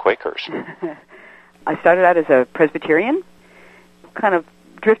with these Quakers? I started out as a Presbyterian, kind of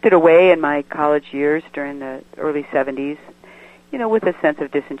drifted away in my college years during the early 70s, with a sense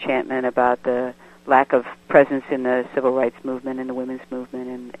of disenchantment about the lack of presence in the civil rights movement and the women's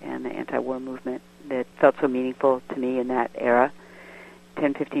movement and the anti-war movement that felt so meaningful to me in that era.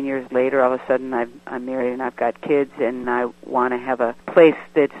 10, 15 years later, all of a sudden I'm married and I've got kids, and I want to have a place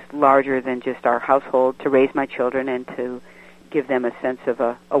that's larger than just our household to raise my children and to give them a sense of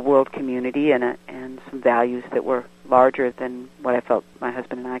a world community and some values that were larger than what I felt my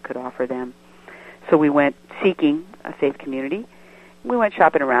husband and I could offer them. So we went seeking a faith community. We went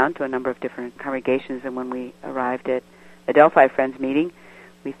shopping around to a number of different congregations, and when we arrived at a Delphi Friends meeting,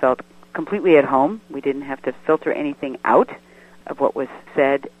 we felt completely at home. We didn't have to filter anything out of what was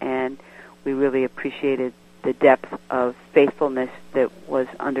said, and we really appreciated the depth of faithfulness that was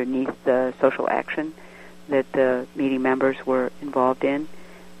underneath the social action that the meeting members were involved in.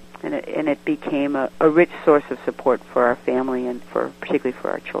 And it became a rich source of support for our family and particularly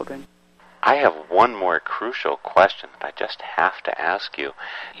for our children. I have one more crucial question that I just have to ask you.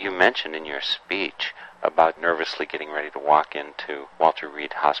 You mentioned in your speech about nervously getting ready to walk into Walter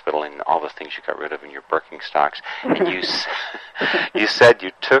Reed Hospital and all the things you got rid of in your Birkenstocks. And you said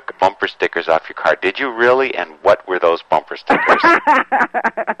you took bumper stickers off your car. Did you really? And what were those bumper stickers?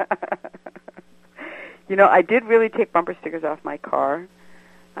 You know, I did really take bumper stickers off my car.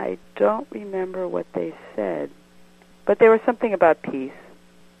 I don't remember what they said, but there was something about peace.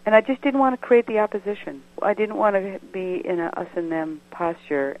 And I just didn't want to create the opposition. I didn't want to be in a us and them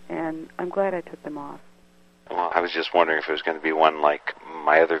posture, and I'm glad I took them off. Well, I was just wondering if it was going to be one like,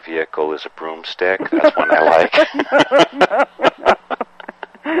 my other vehicle is a broomstick. That's one I like.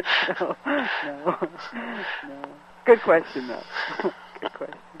 No. Good question, though. Good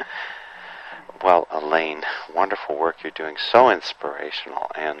question. Well, Elaine, wonderful work you're doing, so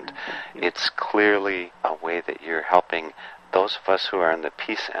inspirational, and it's clearly a way that you're helping those of us who are on the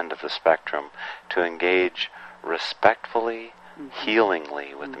peace end of the spectrum to engage respectfully,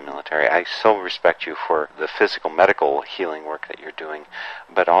 healingly with the military. I so respect you for the physical, medical healing work that you're doing,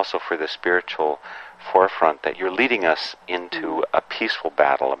 but also for the spiritual forefront that you're leading us into a peaceful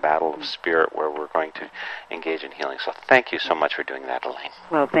battle, a battle of spirit where we're going to engage in healing. So thank you so much for doing that, Elaine.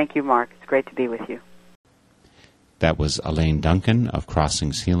 Well, thank you, Mark. It's great to be with you. That was Elaine Duncan of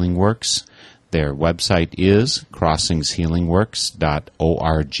Crossings Healing Works. Their website is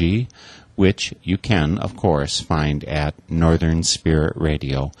crossingshealingworks.org, which you can, of course, find at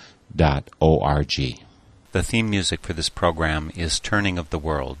northernspiritradio.org. The theme music for this program is Turning of the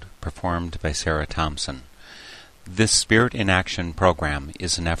World, performed by Sarah Thompson. This Spirit in Action program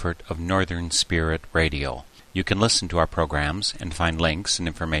is an effort of Northern Spirit Radio. You can listen to our programs and find links and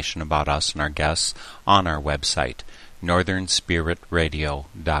information about us and our guests on our website,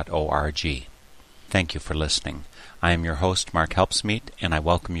 northernspiritradio.org. Thank you for listening. I am your host, Mark Helpsmeet, and I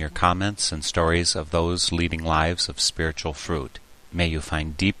welcome your comments and stories of those leading lives of spiritual fruit. May you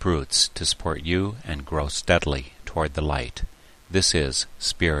find deep roots to support you and grow steadily toward the light. This is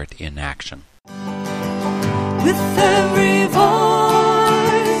Spirit in Action. With every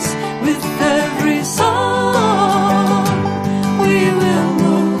voice, with every song, we will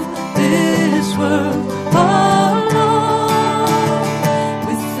move this world along.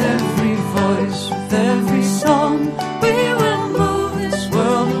 With every voice, with every song, we will move this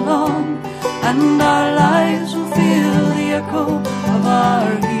world along, and our lives will feel the echo